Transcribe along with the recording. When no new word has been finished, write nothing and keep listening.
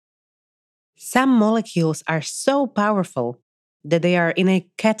Some molecules are so powerful that they are in a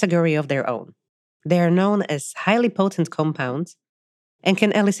category of their own. They are known as highly potent compounds and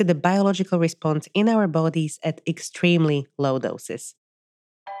can elicit a biological response in our bodies at extremely low doses.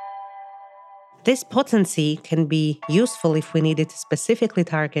 This potency can be useful if we need it to specifically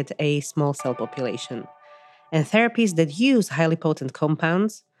target a small cell population. And therapies that use highly potent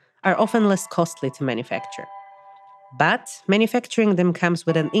compounds are often less costly to manufacture. But manufacturing them comes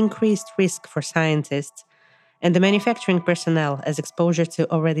with an increased risk for scientists and the manufacturing personnel, as exposure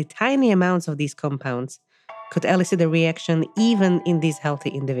to already tiny amounts of these compounds could elicit a reaction even in these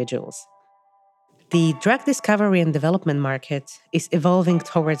healthy individuals. The drug discovery and development market is evolving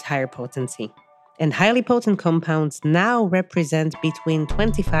towards higher potency, and highly potent compounds now represent between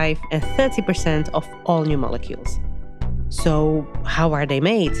 25 and 30% of all new molecules. So, how are they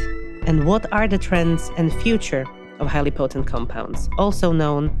made? And what are the trends and future of highly potent compounds, also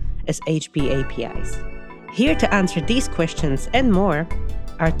known as HPAPIs? Here to answer these questions and more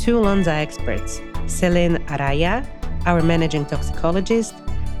are two Lonza experts, Selene Araya, our managing toxicologist,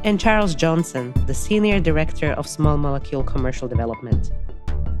 and Charles Johnson, the Senior Director of Small Molecule Commercial Development.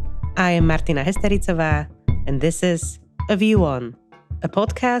 I am Martina Hestericová, and this is A View On, a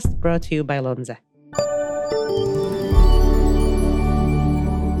podcast brought to you by Lonza.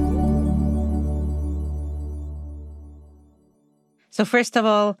 So first of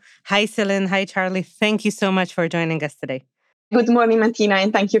all, hi Selene, hi Charlie. Thank you so much for joining us today. Good morning, Martina,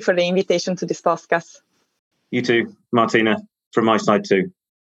 and thank you for the invitation to this podcast. You too, Martina, from my side too.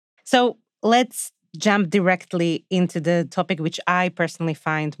 So let's jump directly into the topic, which I personally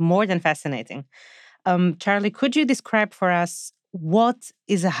find more than fascinating. Charlie, could you describe for us what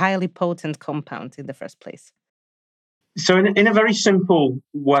is a highly potent compound in the first place? So in a very simple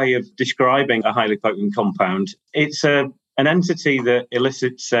way of describing a highly potent compound, it's an entity that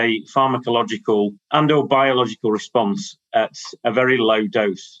elicits a pharmacological and or biological response at a very low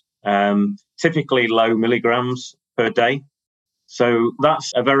dose, typically low milligrams per day. So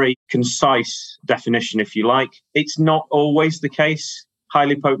that's a very concise definition, if you like. It's not always the case.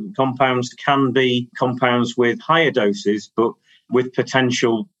 Highly potent compounds can be compounds with higher doses, but with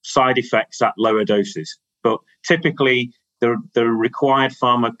potential side effects at lower doses. But typically, the required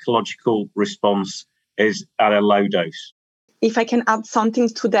pharmacological response is at a low dose. If I can add something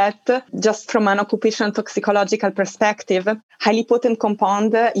to that, just from an occupational toxicological perspective, highly potent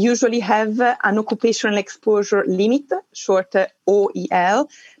compounds usually have an occupational exposure limit, short OEL,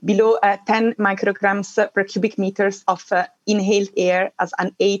 below 10 micrograms per cubic meters of inhaled air as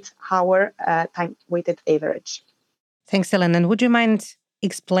an 8-hour time-weighted average. Thanks, Selene. And would you mind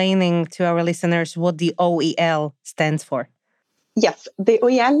explaining to our listeners what the OEL stands for? Yes, the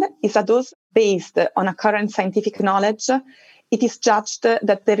OEL is a dose based on a current scientific knowledge. It is judged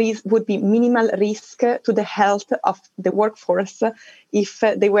that there would be minimal risk to the health of the workforce if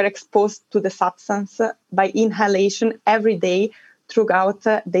they were exposed to the substance by inhalation every day throughout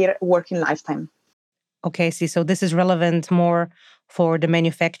their working lifetime. Okay, so this is relevant more for the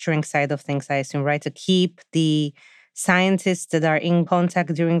manufacturing side of things, I assume, right? To keep the scientists that are in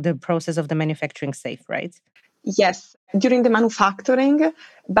contact during the process of the manufacturing safe, right? Yes, during the manufacturing,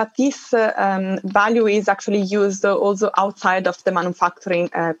 but this value is actually used also outside of the manufacturing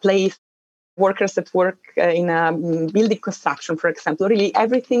place. Workers that work in building construction, for example, really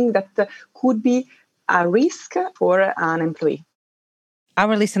everything that could be a risk for an employee.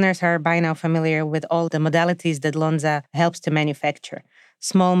 Our listeners are by now familiar with all the modalities that Lonza helps to manufacture.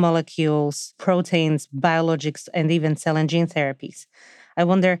 Small molecules, proteins, biologics, and even cell and gene therapies. I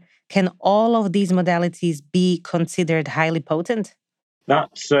wonder, can all of these modalities be considered highly potent?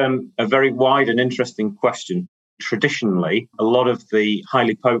 That's a very wide and interesting question. Traditionally, a lot of the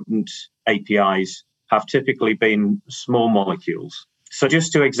highly potent APIs have typically been small molecules. So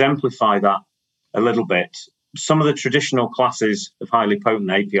just to exemplify that a little bit, some of the traditional classes of highly potent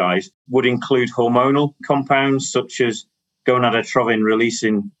APIs would include hormonal compounds such as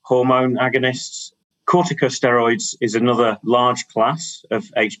gonadotropin-releasing hormone agonists. Corticosteroids is another large class of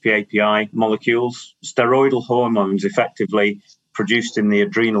HPAPI molecules. Steroidal hormones effectively produced in the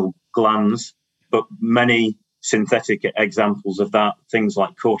adrenal glands, but many synthetic examples of that, things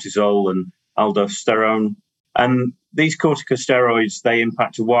like cortisol and aldosterone. And these corticosteroids, they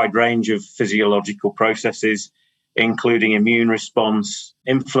impact a wide range of physiological processes, including immune response,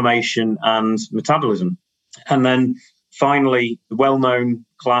 inflammation, and metabolism. And then finally, the well-known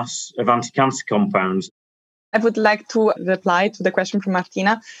class of anti-cancer compounds. I would like to reply to the question from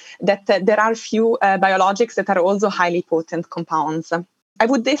Martina that there are few biologics that are also highly potent compounds. I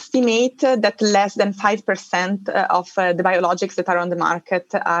would estimate that less than 5% of the biologics that are on the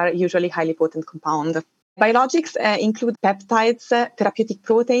market are usually highly potent compounds. Biologics include peptides, therapeutic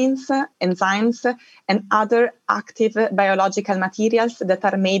proteins, enzymes, and other active biological materials that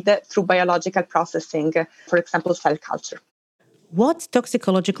are made through biological processing, for example, cell culture. What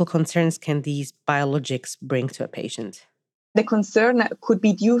toxicological concerns can these biologics bring to a patient? The concern could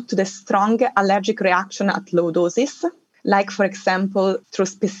be due to the strong allergic reaction at low doses, like, for example, through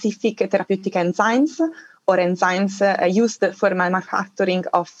specific therapeutic enzymes or enzymes used for manufacturing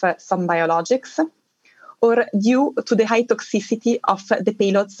of some biologics, or due to the high toxicity of the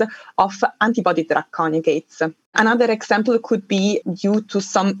payloads of antibody drug conjugates. Another example could be due to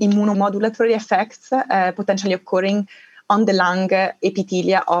some immunomodulatory effects potentially occurring on the lung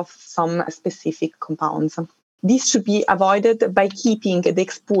epithelia of some specific compounds. This should be avoided by keeping the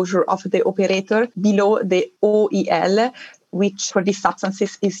exposure of the operator below the OEL, which for these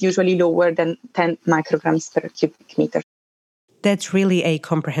substances is usually lower than 10 micrograms per cubic meter. That's really a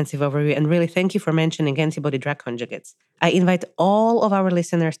comprehensive overview, and really thank you for mentioning antibody drug conjugates. I invite all of our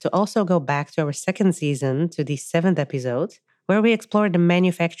listeners to also go back to our second season, to the 7th episode, where we explore the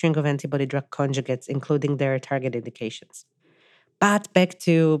manufacturing of antibody drug conjugates, including their target indications. But back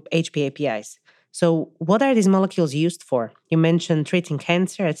to HPAPIs. So what are these molecules used for? You mentioned treating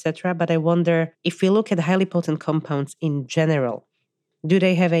cancer, etc., but I wonder if we look at highly potent compounds in general, do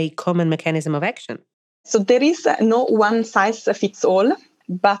they have a common mechanism of action? So there is no one size fits all,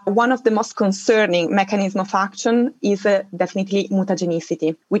 but one of the most concerning mechanisms of action is definitely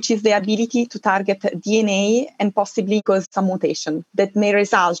mutagenicity, which is the ability to target DNA and possibly cause some mutation that may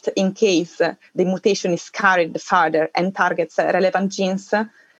result in case the mutation is carried further and targets relevant genes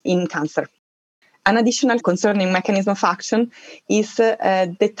in cancer. An additional concerning mechanism of action is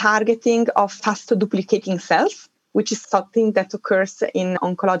the targeting of fast duplicating cells, which is something that occurs in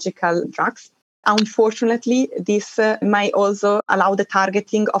oncological drugs. Unfortunately, this may also allow the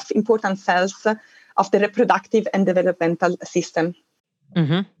targeting of important cells of the reproductive and developmental system.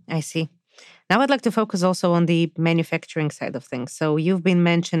 I see. Now I'd like to focus also on the manufacturing side of things. So you've been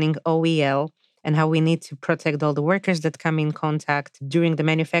mentioning OEL and how we need to protect all the workers that come in contact during the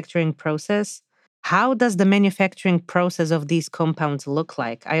manufacturing process. How does the manufacturing process of these compounds look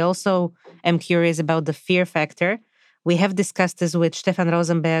like? I also am curious about the fear factor. We have discussed this with Stefan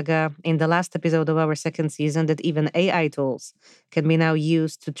Rosenberger in the last episode of our second season, that even AI tools can be now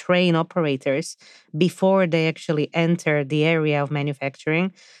used to train operators before they actually enter the area of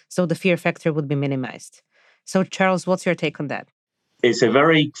manufacturing, so the fear factor would be minimized. So, Charles, what's your take on that? It's a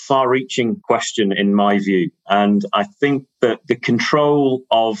very far-reaching question in my view. And I think that the control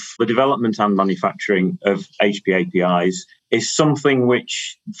of the development and manufacturing of HPAPIs is something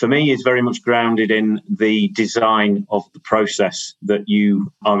which, for me, is very much grounded in the design of the process that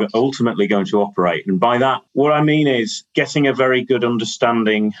you are ultimately going to operate. And by that, what I mean is getting a very good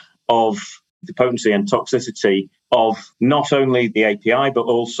understanding of the potency and toxicity of not only the API, but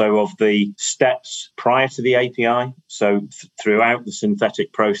also of the steps prior to the API. So throughout the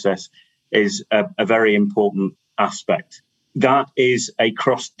synthetic process is a very important aspect. That is a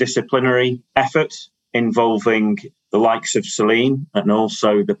cross-disciplinary effort involving the likes of Selene and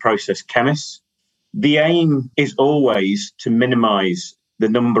also the process chemists. The aim is always to minimize the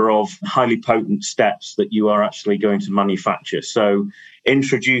number of highly potent steps that you are actually going to manufacture. So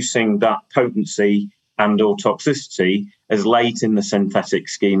introducing that potency and or toxicity as late in the synthetic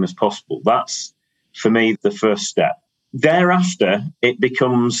scheme as possible. That's, for me, the first step. Thereafter, it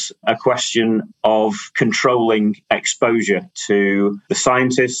becomes a question of controlling exposure to the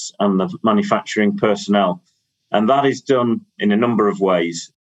scientists and the manufacturing personnel. And that is done in a number of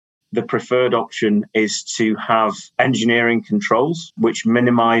ways. The preferred option is to have engineering controls, which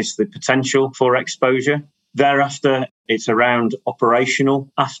minimize the potential for exposure. Thereafter, it's around operational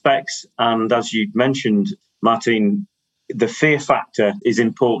aspects. And as you mentioned, Martin, the fear factor is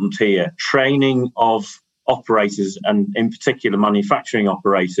important here. Training of operators, and in particular manufacturing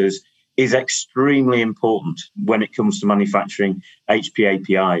operators, is extremely important when it comes to manufacturing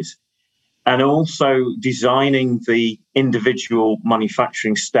HPAPIs. And also designing the individual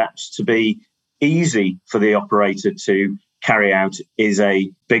manufacturing steps to be easy for the operator to carry out is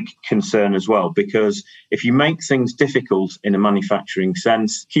a big concern as well, because if you make things difficult in a manufacturing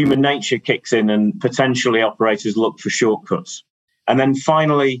sense, human nature kicks in and potentially operators look for shortcuts. And then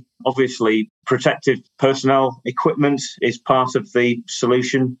finally, obviously, protective personnel equipment is part of the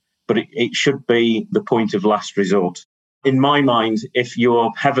solution, but it should be the point of last resort. In my mind, if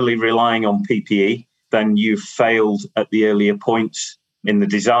you're heavily relying on PPE, then you've failed at the earlier points in the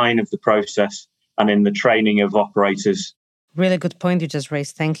design of the process and in the training of operators. Really good point you just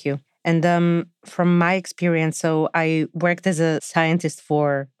raised. Thank you. And from my experience, so I worked as a scientist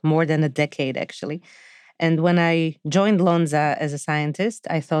for more than a decade, actually. And when I joined Lonza as a scientist,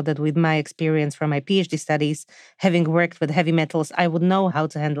 I thought that with my experience from my PhD studies, having worked with heavy metals, I would know how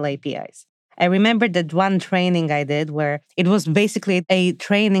to handle APIs. I remember that one training I did where it was basically a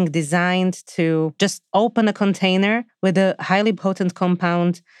training designed to just open a container with a highly potent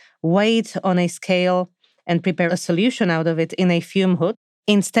compound, weight on a scale, and prepare a solution out of it in a fume hood.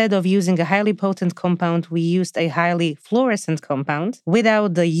 Instead of using a highly potent compound, we used a highly fluorescent compound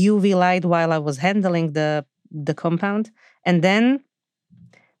without the UV light while I was handling the compound. And then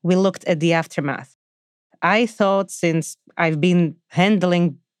we looked at the aftermath. I thought, since I've been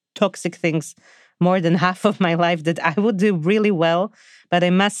handling toxic things more than half of my life, that I would do really well. But I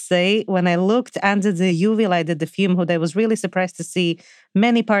must say, when I looked under the UV light at the fume hood, I was really surprised to see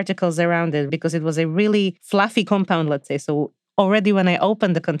many particles around it because it was a really fluffy compound, let's say. So already when I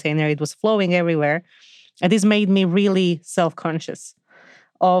opened the container, it was flowing everywhere. And this made me really self-conscious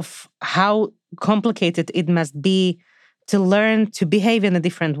of how complicated it must be to learn to behave in a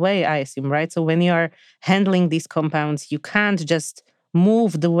different way, I assume, right? So when you're handling these compounds, you can't just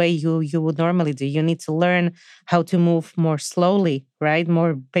move the way you would normally do. You need to learn how to move more slowly, right?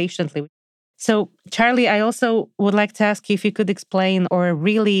 More patiently. So, Charlie, I also would like to ask you if you could explain or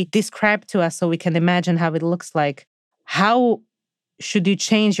really describe to us so we can imagine how it looks like. How should you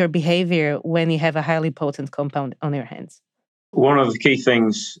change your behavior when you have a highly potent compound on your hands? One of the key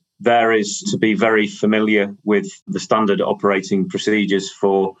things there is to be very familiar with the standard operating procedures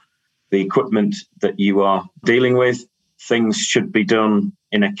for the equipment that you are dealing with. Things should be done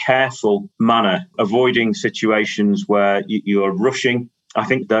in a careful manner, avoiding situations where you are rushing. I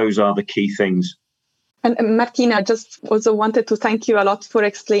think those are the key things. And Martina, I just also wanted to thank you a lot for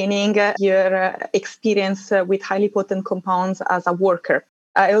explaining your experience with highly potent compounds as a worker.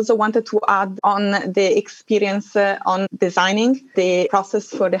 I also wanted to add on the experience on designing the process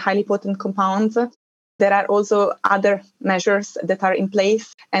for the highly potent compounds. There are also other measures that are in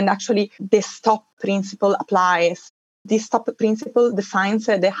place, and actually the STOP principle applies. This STOP principle defines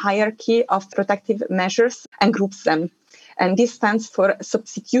the hierarchy of protective measures and groups them. And this stands for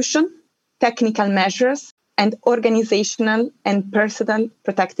substitution, technical measures, and organizational and personal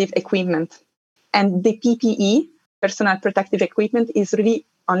protective equipment. And the PPE, personal protective equipment, is really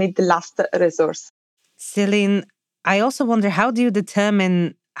only the last resource. Selene, I also wonder, how do you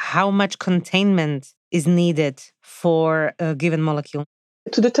determine how much containment is needed for a given molecule?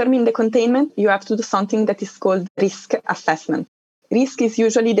 To determine the containment, you have to do something that is called risk assessment. Risk is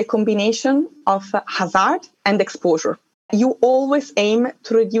usually the combination of hazard and exposure. You always aim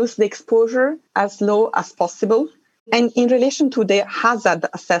to reduce the exposure as low as possible. And in relation to the hazard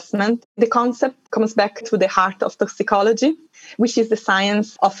assessment, the concept comes back to the heart of toxicology, which is the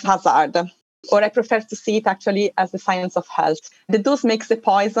science of hazard. Or I prefer to see it actually as the science of health. The dose makes the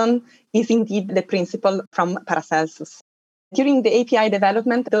poison is indeed the principle from Paracelsus. During the API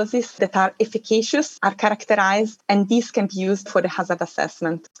development, doses that are efficacious are characterized, and these can be used for the hazard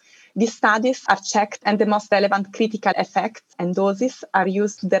assessment. These studies are checked, and the most relevant critical effects and doses are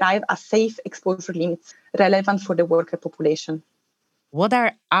used to derive a safe exposure limits relevant for the worker population. What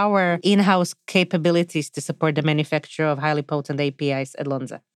are our in-house capabilities to support the manufacture of highly potent APIs at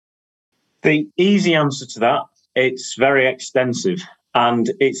Lonza? The easy answer to that, it's very extensive, and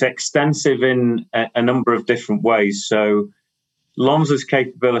it's extensive in a number of different ways. So Lonza's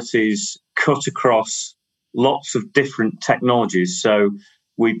capabilities cut across lots of different technologies. So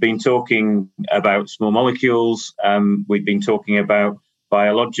we've been talking about small molecules, we've been talking about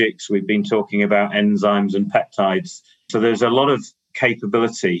biologics, we've been talking about enzymes and peptides. So there's a lot of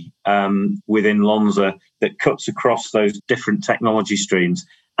capability within Lonza that cuts across those different technology streams,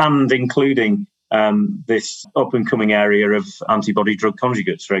 and including this up-and-coming area of antibody-drug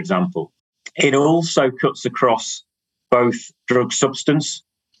conjugates, for example. It also cuts across both drug substance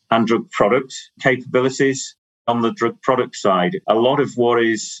and drug product capabilities. On the drug product side, a lot of what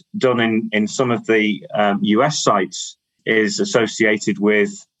is done in some of the US sites is associated with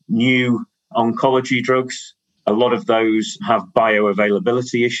new oncology drugs. A lot of those have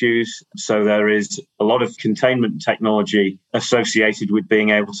bioavailability issues. So there is a lot of containment technology associated with being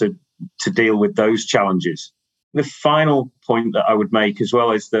able to deal with those challenges. The final point that I would make as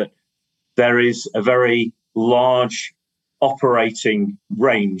well is that there is a very large operating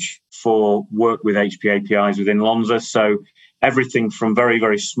range for work with HPAPIs within Lonza. So everything from very,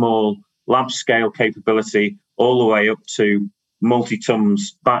 very small lab scale capability all the way up to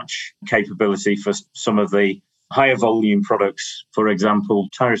multi-tons batch capability for some of the higher volume products, for example,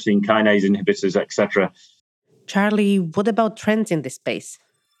 tyrosine kinase inhibitors, etc. Charlie, what about trends in this space?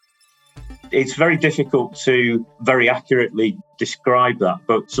 It's very difficult to very accurately describe that,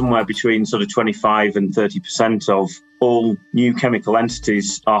 but somewhere between sort of 25 and 30% of all new chemical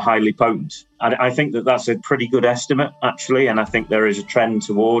entities are highly potent. And I think that that's a pretty good estimate, actually, and I think there is a trend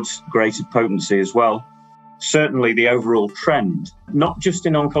towards greater potency as well. Certainly the overall trend, not just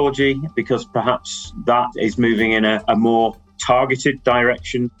in oncology, because perhaps that is moving in a more targeted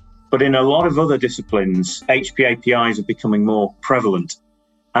direction, but in a lot of other disciplines, HPAPIs are becoming more prevalent.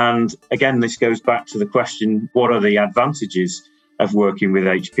 And again, this goes back to the question, what are the advantages of working with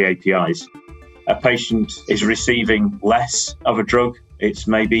HPAPIs? A patient is receiving less of a drug. It's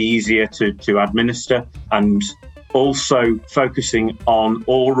maybe easier to administer, and also focusing on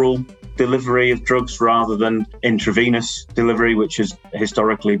oral delivery of drugs rather than intravenous delivery, which has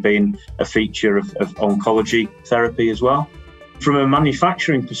historically been a feature of oncology therapy as well. From a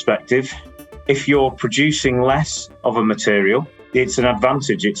manufacturing perspective, if you're producing less of a material, it's an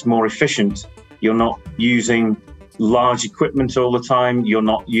advantage. It's more efficient. You're not using large equipment all the time. You're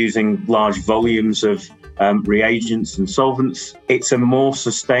not using large volumes of reagents and solvents. It's a more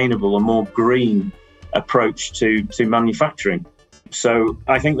sustainable, a more green approach to manufacturing. So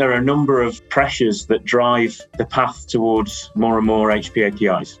I think there are a number of pressures that drive the path towards more and more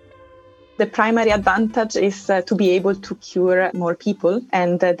HPAPIs. The primary advantage is to be able to cure more people.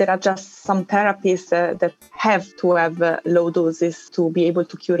 And there are just some therapies that have to have low doses to be able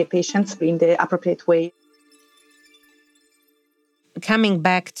to cure patients in the appropriate way. Coming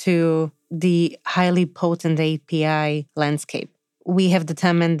back to the highly potent API landscape, we have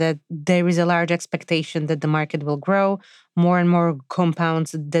determined that there is a large expectation that the market will grow. More and more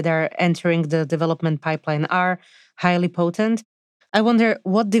compounds that are entering the development pipeline are highly potent. I wonder,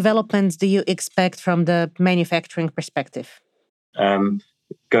 what developments do you expect from the manufacturing perspective?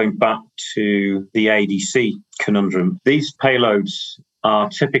 Going back to the ADC conundrum, these payloads are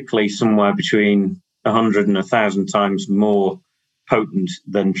typically somewhere between 100 and 1,000 times more potent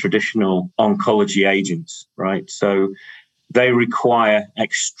than traditional oncology agents, right? So they require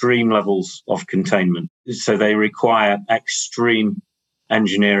extreme levels of containment. So they require extreme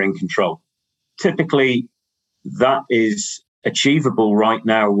engineering control. Typically, that is achievable right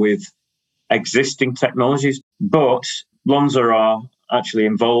now with existing technologies, but Lonza are actually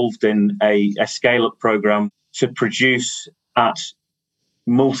involved in a scale-up program to produce at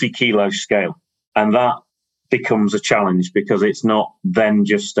multi-kilo scale. And that becomes a challenge because it's not then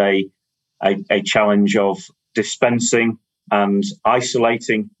just a challenge of dispensing and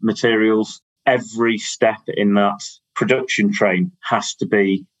isolating materials. Every step in that production train has to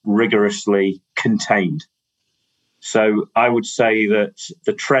be rigorously contained. So I would say that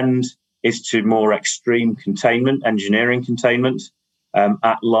the trend is to more extreme containment, engineering containment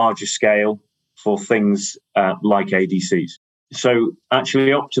at larger scale for things like ADCs. So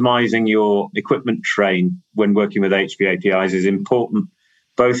actually optimizing your equipment train when working with HPAPIs is important,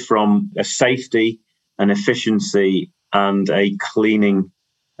 both from a safety, an efficiency, and a cleaning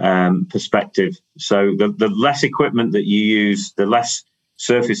perspective. So the less equipment that you use, the less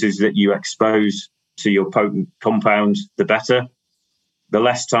surfaces that you expose to your potent compound, the better. The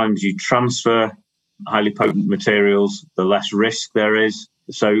less times you transfer highly potent materials, the less risk there is.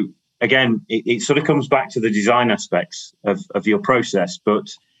 So again, it sort of comes back to the design aspects of your process,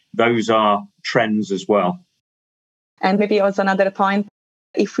 but those are trends as well. And maybe also another point,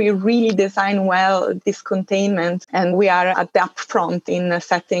 if we really design well this containment and we are at the upfront in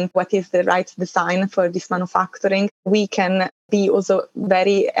setting what is the right design for this manufacturing, we can be also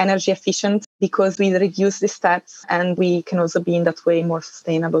very energy efficient because we reduce the steps and we can also be in that way more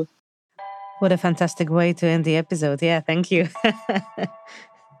sustainable. What a fantastic way to end the episode. Yeah, thank you.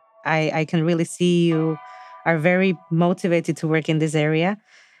 I can really see you are very motivated to work in this area.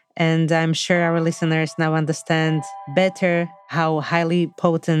 And I'm sure our listeners now understand better how highly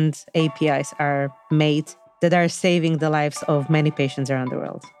potent APIs are made that are saving the lives of many patients around the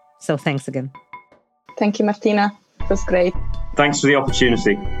world. So thanks again. Thank you, Martina. It was great. Thanks for the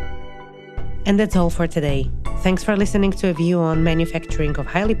opportunity. And that's all for today. Thanks for listening to a view on manufacturing of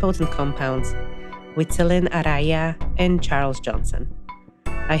highly potent compounds with Selene, Araya, and Charles Johnson.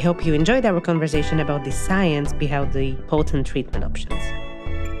 I hope you enjoyed our conversation about the science behind the potent treatment options.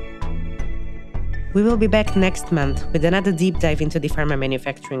 We will be back next month with another deep dive into the pharma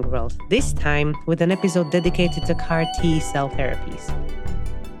manufacturing world, this time with an episode dedicated to CAR T cell therapies.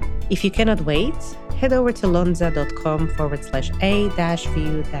 If you cannot wait, head over to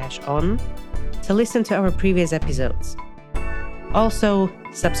lonza.com/a-view-on to listen to our previous episodes. Also,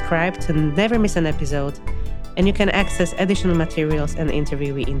 subscribe to never miss an episode, and you can access additional materials and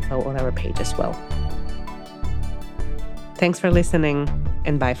interviewee info on our page as well. Thanks for listening,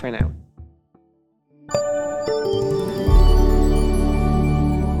 and bye for now.